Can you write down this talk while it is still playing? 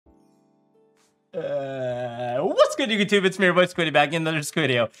What's good, YouTube? It's me, your boy Squiddy, back in another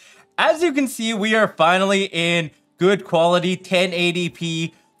video. As you can see, we are finally in good quality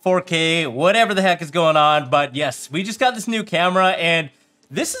 1080p, 4K, whatever the heck is going on. But yes, we just got this new camera, and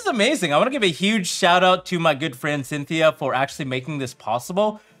this is amazing. I want to give a huge shout out to my good friend Cynthia for actually making this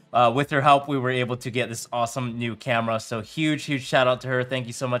possible. With her help, we were able to get this awesome new camera. So huge shout out to her. Thank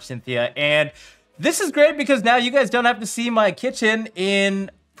you so much, Cynthia. And this is great because now you guys don't have to see my kitchen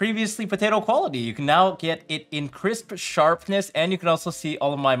in previously potato quality. You can now get it in crisp sharpness, and you can also see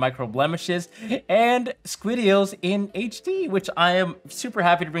all of my micro blemishes and Squidiohs in HD, which I am super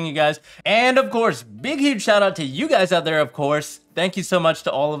happy to bring you guys. And of course, huge shout out to you guys out there, of course. Thank you so much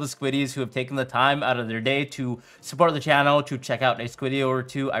to all of the Squiddies who have taken the time out of their day to support the channel, to check out a Squiddioh or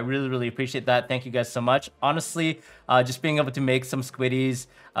two. I really appreciate that. Thank you guys so much. Honestly, just being able to make some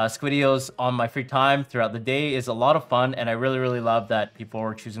Squidiohs on my free time throughout the day is a lot of fun, and I really love that people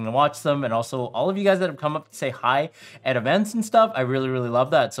are choosing to watch them. And also all of you guys that have come up to say hi at events and stuff, I really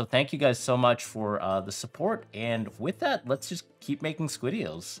love that. So thank you guys so much for the support. And with that, let's just keep making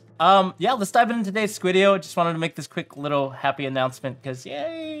Squidiohs. Yeah, let's dive into today's Squidioh. I just wanted to make this quick little happy announcement because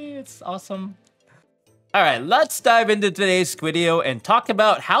yay, it's awesome. All right, let's dive into today's Squidioh and talk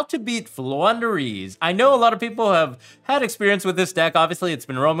about how to beat Floowandereeze. I know a lot of people have had experience with this deck. Obviously, it's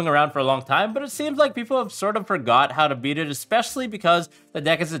been roaming around for a long time, but it seems like people have sort of forgot how to beat it, especially because the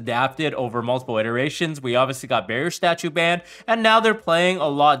deck is adapted over multiple iterations. We obviously got Barrier Statue banned, and now they're playing a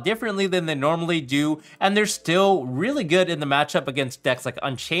lot differently than they normally do, and they're still really good in the matchup against decks like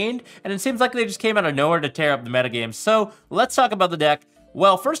Unchained, and it seems like they just came out of nowhere to tear up the metagame. So let's talk about the deck.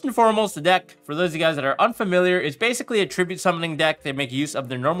 Well, first and foremost, the deck, for those of you guys that are unfamiliar, is basically a tribute summoning deck. They make use of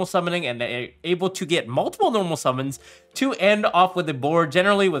their normal summoning, and they're able to get multiple normal summons to end off with the board,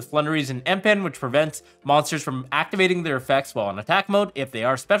 generally with Floowandereeze and Empen, which prevents monsters from activating their effects while in attack mode if they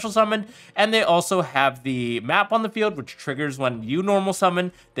are special summoned. And they also have the map on the field, which triggers when you normal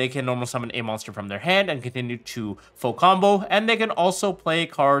summon. They can normal summon a monster from their hand and continue to full combo. And they can also play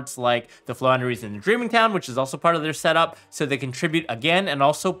cards like the Floowandereeze in the Dreaming Town, which is also part of their setup, so they can tribute again and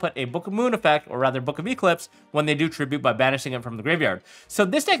also put a Book of Moon effect, or rather Book of Eclipse, when they do tribute by banishing it from the graveyard. So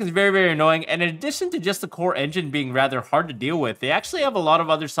this deck is very annoying, and in addition to just the core engine being rather hard to deal with, they actually have a lot of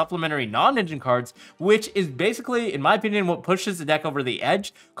other supplementary non-engine cards, which is basically, in my opinion, what pushes the deck over the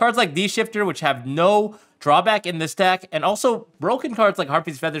edge. Cards like D-Shifter, which have no drawback in this deck, and also broken cards like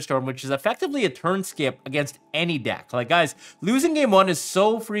Harpy's Featherstorm, which is effectively a turn skip against any deck. Like, guys, losing game 1 is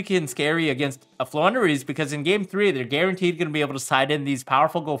so freaking scary against a Floowandereeze because in game 3, they're guaranteed going to be able to side in these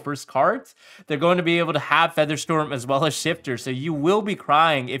powerful go first cards. They're going to be able to have Featherstorm as well as Shifter, so you will be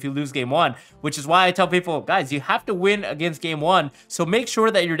crying if you lose game 1, which is why I tell people, guys, you have to win against game 1, so make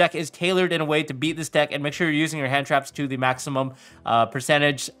sure that your deck is tailored in a way to beat this deck, and make sure you're using your hand traps to the maximum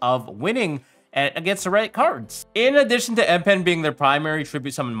percentage of winning against the right cards. In addition to Empen being their primary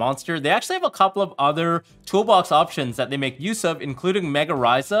tribute summon monster, they actually have a couple of other toolbox options that they make use of, including Mega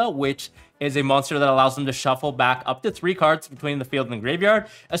Ryza, which is a monster that allows them to shuffle back up to 3 cards between the field and the graveyard.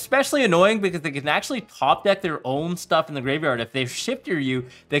 Especially annoying because they can actually top deck their own stuff in the graveyard. If they shifter you,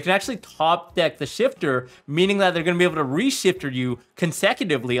 they can actually top deck the shifter, meaning that they're going to be able to re-shifter you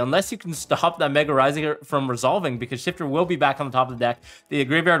consecutively unless you can stop that Mega Rising from resolving, because shifter will be back on the top of the deck. The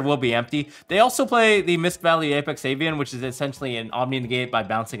graveyard will be empty. They also play the Mist Valley Apex Avian, which is essentially an Omni Negate by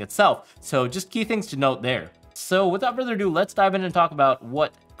bouncing itself. So just key things to note there. So without further ado, let's dive in and talk about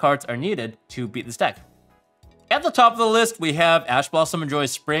what cards are needed to beat this deck. At the top of the list, we have Ash Blossom and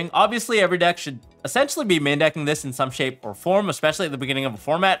Joyous Spring. Obviously, every deck should essentially be main decking this in some shape or form, especially at the beginning of a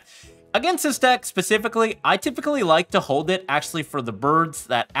format. Against this deck specifically, I typically like to hold it actually for the birds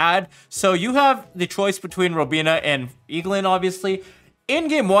that add. So you have the choice between Robina and Eaglin, obviously. In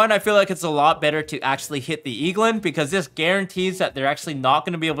game 1, I feel like it's a lot better to actually hit the Eaglin because this guarantees that they're actually not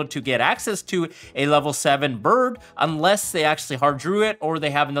going to be able to get access to a level 7 bird unless they actually hard drew it or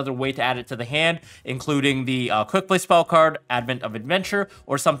they have another way to add it to the hand, including the Quick Play spell card, Advent of Adventure,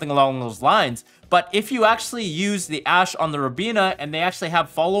 or something along those lines. But if you actually use the Ash on the Robina and they actually have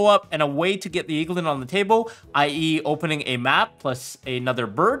follow-up and a way to get the Eaglin on the table, i.e. opening a map plus another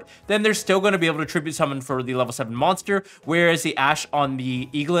bird, then they're still going to be able to tribute summon for the level 7 monster, whereas the Ash on the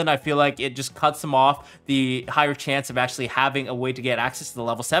Eaglin, I feel like it just cuts them off the higher chance of actually having a way to get access to the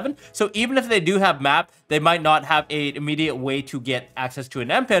level 7. So even if they do have map, they might not have an immediate way to get access to an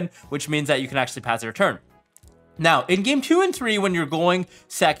Empen, which means that you can actually pass their turn. Now, in game 2 and 3, when you're going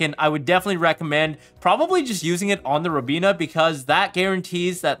second, I would definitely recommend probably just using it on the Robina, because that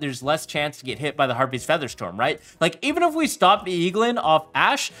guarantees that there's less chance to get hit by the Harpie's Featherstorm, right? Like, even if we stop the Eaglin off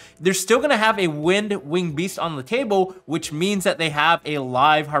Ash, they're still going to have a Wind Wing Beast on the table, which means that they have a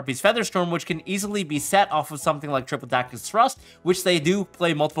live Harpie's Featherstorm, which can easily be set off of something like Triple Tactics Thrust, which they do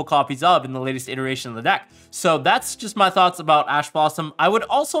play multiple copies of in the latest iteration of the deck. So that's just my thoughts about Ash Blossom. I would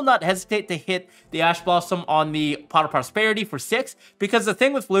also not hesitate to hit the Ash Blossom on the Pot of Prosperity for 6, because the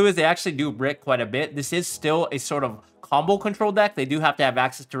thing with Blue is they actually do brick quite a bit. This is still a sort of combo control deck. They do have to have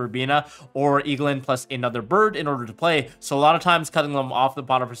access to Robina or Eaglin plus another bird in order to play. So a lot of times cutting them off the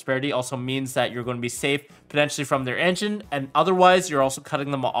Pot of Prosperity also means that you're going to be safe potentially from their engine, and otherwise you're also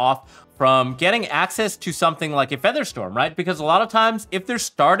cutting them off from getting access to something like a Featherstorm, right? Because a lot of times, if they're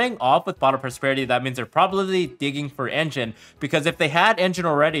starting off with Pot of Prosperity, that means they're probably digging for engine, because if they had engine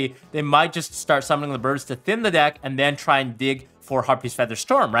already, they might just start summoning the birds to thin the deck and then try and dig for Harpie's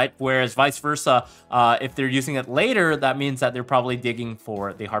Featherstorm, right? Whereas vice versa, if they're using it later, that means that they're probably digging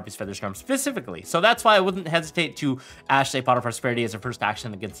for the Harpie's Featherstorm specifically. So that's why I wouldn't hesitate to Ash a Pot of Prosperity as a first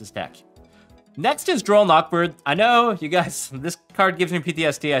action against this deck. Next is Droll Knockbird. I know, you guys, this card gives me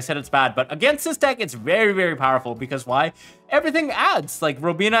PTSD. I said it's bad, but against this deck, it's very, very powerful, because why? Everything adds. Like,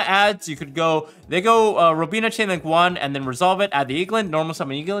 Robina adds. You could go, they go Robina Chainlink 1, and then resolve it, add the Eaglin, normal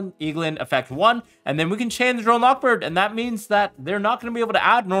summon Eaglin, Eaglin effect 1, and then we can chain the Droll Knockbird, and that means that they're not going to be able to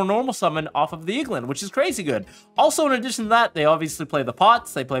add nor normal summon off of the Eaglin, which is crazy good. Also, in addition to that, they obviously play the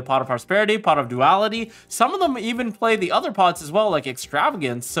pots. They play Pot of Prosperity, Pot of Duality. Some of them even play the other pots as well, like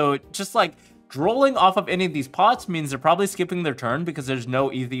Extravagance. So just like, drolling off of any of these pots means they're probably skipping their turn, because there's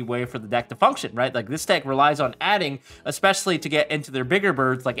no easy way for the deck to function, right? Like, this deck relies on adding, especially to get into their bigger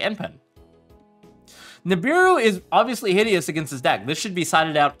birds like Enpen. Nibiru is obviously hideous against this deck. This should be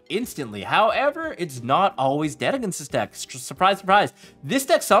sided out instantly. However, it's not always dead against this deck. Surprise, surprise. This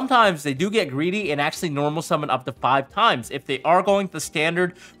deck, sometimes they do get greedy and actually normal summon up to 5 times. If they are going the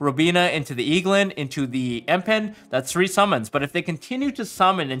standard Robina into the Eaglin, into the Empen, that's 3 summons. But if they continue to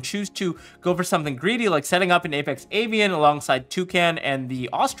summon and choose to go for something greedy, like setting up an Apex Avian alongside Toucan and the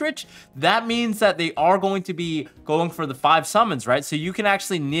Ostrich, that means that they are going to be going for the 5 summons, right? So you can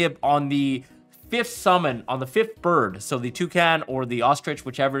actually nib on the 5th summon, on the 5th bird, so the Toucan or the Ostrich,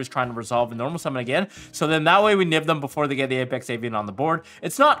 whichever is trying to resolve a normal summon again. So then that way we nib them before they get the Apex Avian on the board.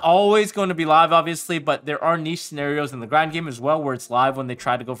 It's not always going to be live, obviously, but there are niche scenarios in the grind game as well where it's live when they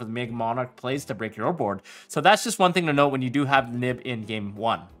try to go for the Mega Monarch plays to break your board. So that's just one thing to note when you do have the nib in game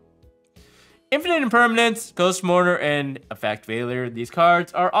 1. Infinite Impermanence, Ghost Mourner, and Effect Veiler. These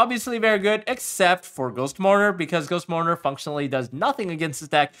cards are obviously very good, except for Ghost Mourner, because Ghost Mourner functionally does nothing against this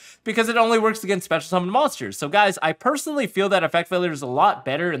deck, because it only works against special summon monsters. So guys, I personally feel that Effect Veiler is a lot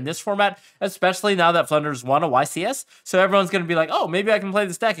better in this format, especially now that Floowandereeze won a YCS. So everyone's going to be like, oh, maybe I can play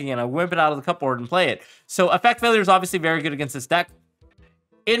this deck again. I whip it out of the cupboard and play it. So Effect Veiler is obviously very good against this deck.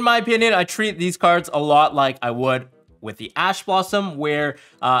 In my opinion, I treat these cards a lot like I would with the Ash Blossom, where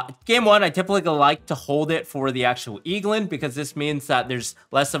game 1, I typically like to hold it for the actual Eaglin, because this means that there's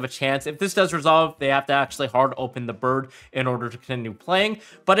less of a chance. If this does resolve, they have to actually hard open the bird in order to continue playing.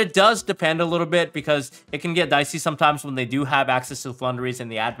 But it does depend a little bit, because it can get dicey sometimes when they do have access to Floowandereeze in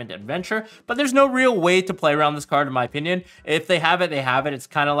the Advent Adventure. But there's no real way to play around this card, in my opinion. If they have it, they have it. It's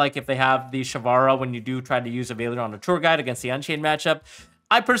kind of like if they have the Shavara when you do try to use a Veiler on a tour guide against the Unchained matchup.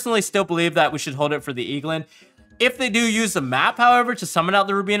 I personally still believe that we should hold it for the Eaglin. If they do use the map, however, to summon out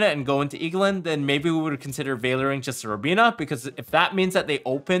the Robina and go into Eaglin, then maybe we would consider Veilering just the Robina, because if that means that they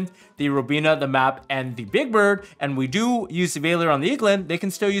opened the Robina, the map, and the Big Bird, and we do use the Veiler on the Eaglin, they can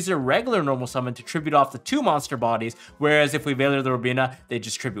still use their regular normal summon to tribute off the 2 monster bodies, whereas if we Veiler the Robina, they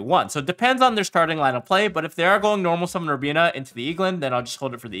just tribute 1. So it depends on their starting line of play, but if they are going normal summon Robina into the Eaglin, then I'll just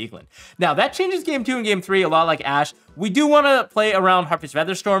hold it for the Eaglin. Now, that changes game 2 and game 3 a lot like Ash. We do want to play around Harpie's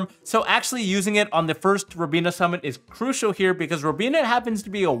Featherstorm, so actually using it on the first Robina summon is crucial here, because Robina happens to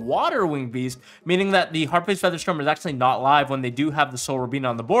be a water wing beast, meaning that the Harpie's Featherstorm is actually not live when they do have the Soul Robina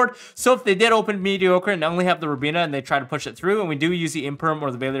on the board. So if they did open Mediocre and only have the Robina and they try to push it through, and we do use the Imperm or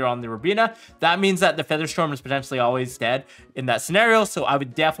the Veiler on the Robina, that means that the Featherstorm is potentially always dead in that scenario. So I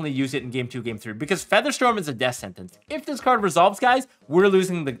would definitely use it in game 2, game 3, because Featherstorm is a death sentence. If this card resolves, guys, we're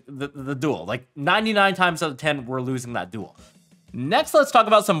losing the duel. Like 99 times out of 10, we're losing that duel. Next, let's talk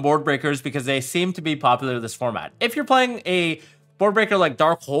about some board breakers, because they seem to be popular in this format. If you're playing a board breaker like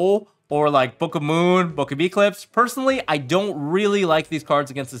Dark Hole or like Book of Moon, Book of Eclipse, personally, I don't really like these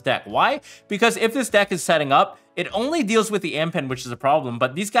cards against this deck. Why? Because if this deck is setting up, it only deals with the Empen, which is a problem,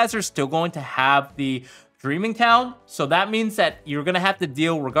 but these guys are still going to have the Dreaming Town. So that means that you're going to have to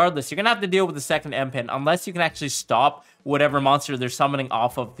deal, regardless, you're going to have to deal with the second end pin unless you can actually stop whatever monster they're summoning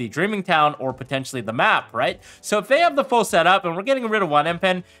off of the Dreaming Town or potentially the map, right? So if they have the full setup and we're getting rid of one end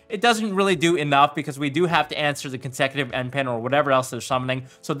pin, it doesn't really do enough because we do have to answer the consecutive end pin or whatever else they're summoning.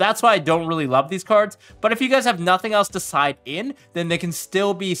 So that's why I don't really love these cards. But if you guys have nothing else to side in, then they can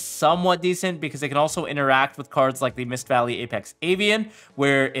still be somewhat decent because they can also interact with cards like the Mist Valley Apex Avian,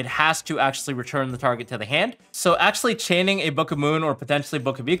 where it has to actually return the target to the hand. So actually chaining a Book of Moon or potentially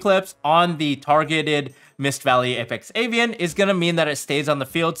Book of Eclipse on the targeted Mist Valley Apex Avian is going to mean that it stays on the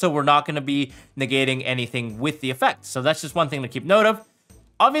field, so we're not going to be negating anything with the effect. So that's just one thing to keep note of.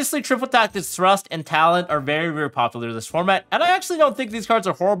 Obviously, Triple Tactics Thrust and Talent are very, very popular in this format, and I actually don't think these cards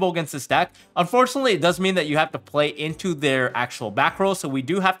are horrible against this deck. Unfortunately, it does mean that you have to play into their actual back row, so we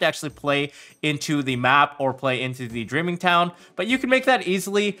do have to actually play into the map or play into the Dreaming Town, but you can make that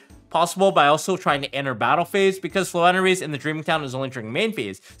easily possible by also trying to enter battle phase, because Floowandereeze in the Dreaming Town is only during main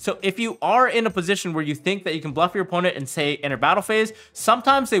phase. So if you are in a position where you think that you can bluff your opponent and say enter battle phase,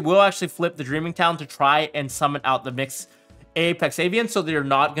 sometimes they will actually flip the Dreaming Town to try and summon out the mix Apex Avian, so they're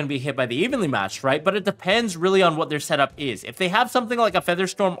not going to be hit by the evenly matched, right? But it depends really on what their setup is. If they have something like a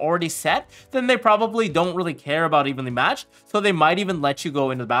Featherstorm already set, then they probably don't really care about evenly matched, so they might even let you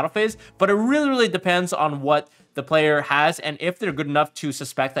go into the battle phase. But it really, really depends on what the player has and if they're good enough to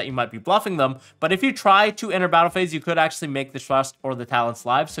suspect that you might be bluffing them. But if you try to enter battle phase, you could actually make the Trust or the Talents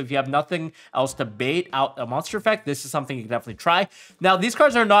live. So if you have nothing else to bait out a monster effect, this is something you can definitely try. Now, these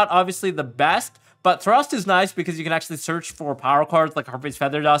cards are not obviously the best, but Thrust is nice because you can actually search for power cards like Harpy's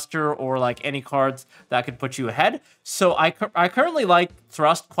Feather Duster or like any cards that could put you ahead. So I currently like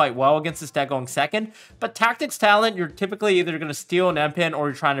Thrust quite well against this deck going second. But Tactics Talent, you're typically either going to steal an end pin or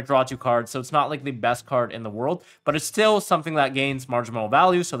you're trying to draw 2 cards. So it's not like the best card in the world, but it's still something that gains marginal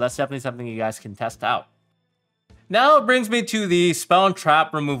value. So that's definitely something you guys can test out. Now it brings me to the Spell and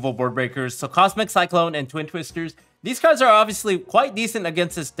Trap removal board breakers. So Cosmic Cyclone and Twin Twisters. These cards are obviously quite decent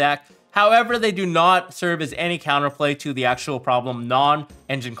against this deck. However, they do not serve as any counterplay to the actual problem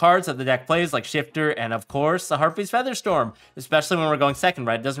non-engine cards that the deck plays, like Shifter and, of course, the Harpy's Featherstorm, especially when we're going second,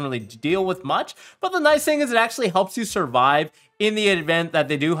 right? It doesn't really deal with much, but the nice thing is it actually helps you survive in the event that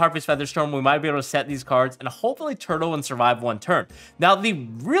they do Harpy's Featherstorm. We might be able to set these cards and hopefully turtle and survive one turn. Now, the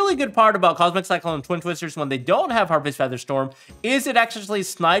really good part about Cosmic Cyclone and Twin Twisters when they don't have Harpy's Featherstorm is it actually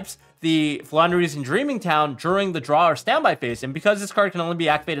snipes the Floowandereeze and Dreaming Town during the draw or standby phase. And because this card can only be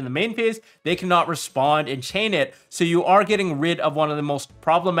activated in the main phase, they cannot respond and chain it. So you are getting rid of one of the most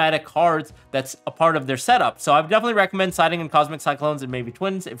problematic cards that's a part of their setup. So I would definitely recommend siding in Cosmic Cyclones and maybe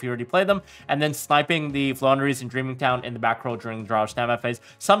Twins if you already play them, and then sniping the Floowandereeze and Dreaming Town in the back row during the draw or standby phase.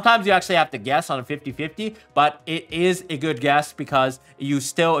 Sometimes you actually have to guess on a 50-50, but it is a good guess because you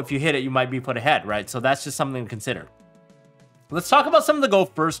still, if you hit it, you might be put ahead, right? So that's just something to consider. Let's talk about some of the Go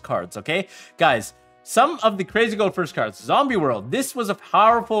First cards, okay? Guys, some of the crazy Go First cards. Zombie World. This was a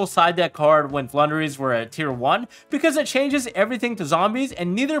powerful side deck card when Floowandereeze were at tier 1 because it changes everything to zombies,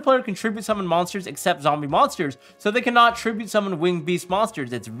 and neither player can tribute summon monsters except zombie monsters, so they cannot tribute summon winged beast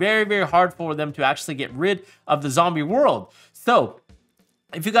monsters. It's very, very hard for them to actually get rid of the Zombie World. So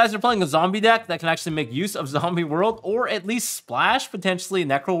if you guys are playing a zombie deck that can actually make use of Zombie World, or at least splash potentially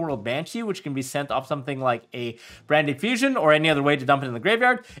Necro World Banshee, which can be sent off something like a Branded Fusion or any other way to dump it in the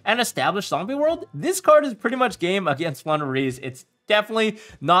graveyard, and establish Zombie World, this card is pretty much game against Floowandereeze. It's definitely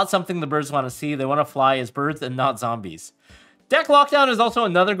not something the birds want to see. They want to fly as birds and not zombies. Deck Lockdown is also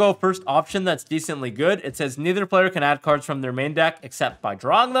another Go First option that's decently good. It says neither player can add cards from their main deck except by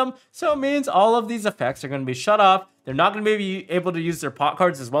drawing them, so it means all of these effects are going to be shut off. They're not going to be able to use their pot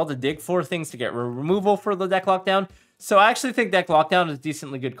cards as well to dig for things to get removal for the Deck Lockdown. So I actually think Deck Lockdown is a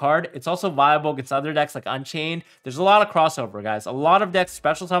decently good card. It's also viable against other decks like Unchained. There's a lot of crossover, guys. A lot of decks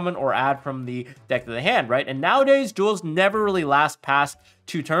special summon or add from the deck to the hand, right? And nowadays, duels never really last past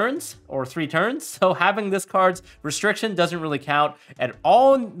 2 turns or 3 turns. So having this card's restriction doesn't really count at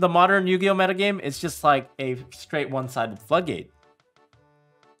all in the modern Yu-Gi-Oh metagame. It's just like a straight one-sided floodgate.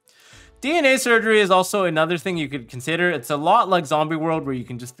 DNA Surgery is also another thing you could consider. It's a lot like Zombie World where you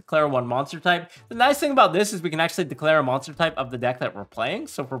can just declare one monster type. The nice thing about this is we can actually declare a monster type of the deck that we're playing.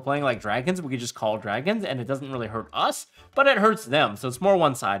 So if we're playing like dragons, we could just call dragons and it doesn't really hurt us, but it hurts them. So it's more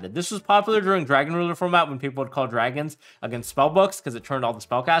one-sided. This was popular during Dragon Ruler format when people would call dragons against spellbooks because it turned all the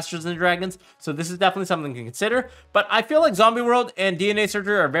spellcasters into dragons. So this is definitely something to consider. But I feel like Zombie World and DNA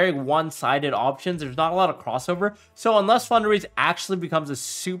Surgery are very one-sided options. There's not a lot of crossover. So unless Floowandereeze actually becomes a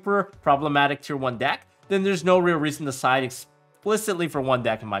super problematic tier 1 deck, then there's no real reason to side explicitly for one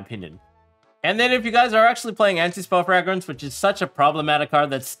deck in my opinion. And then if you guys are actually playing Anti-Spell Fragrance, which is such a problematic card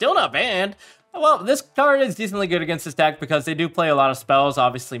that's still not banned, Well, this card is decently good against this deck because they do play a lot of spells,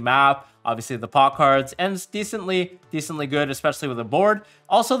 obviously map, obviously the pot cards, and it's decently good, especially with a board.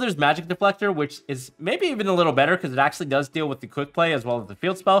 Also, there's Magic Deflector, which is maybe even a little better because it actually does deal with the quick play as well as the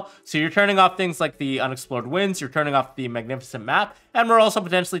field spell. So you're turning off things like the Unexplored Winds, you're turning off the Magnificent Map, and we're also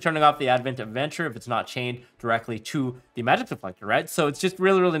potentially turning off the Advent Adventure if it's not chained directly to the Magic Deflector, right? So it's just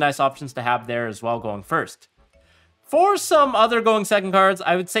really nice options to have there as well going first. For some other going second cards,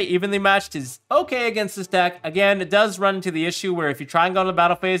 I would say Evenly Matched is okay against this deck. Again, it does run into the issue where if you try and go to the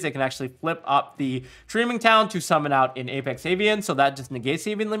battle phase, they can actually flip up the Dreaming Town to summon out in Apex Avian, so that just negates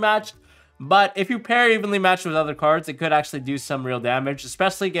Evenly Matched. But if you pair Evenly Matched with other cards, it could actually do some real damage,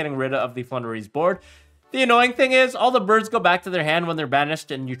 especially getting rid of the Floowandereeze board. The annoying thing is, all the birds go back to their hand when they're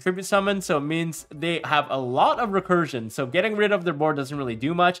banished and you tribute summon, so it means they have a lot of recursion, so getting rid of their board doesn't really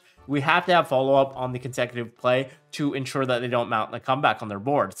do much. We have to have follow-up on the consecutive play to ensure that they don't mount a comeback on their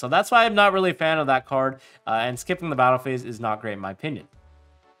board. So that's why I'm not really a fan of that card, and skipping the battle phase is not great in my opinion.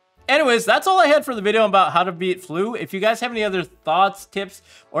 Anyways, that's all I had for the video about how to beat Flu. If you guys have any other thoughts, tips,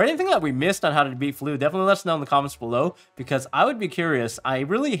 or anything that we missed on how to beat Flu, definitely let us know in the comments below, because I would be curious. I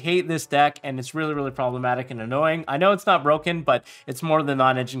really hate this deck, and it's really problematic and annoying. I know it's not broken, but it's more the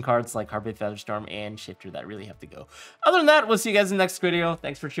non-engine cards like Heartbeat Featherstorm and Shifter that really have to go. Other than that, we'll see you guys in the next video.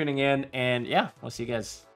 Thanks for tuning in, and yeah, we'll see you guys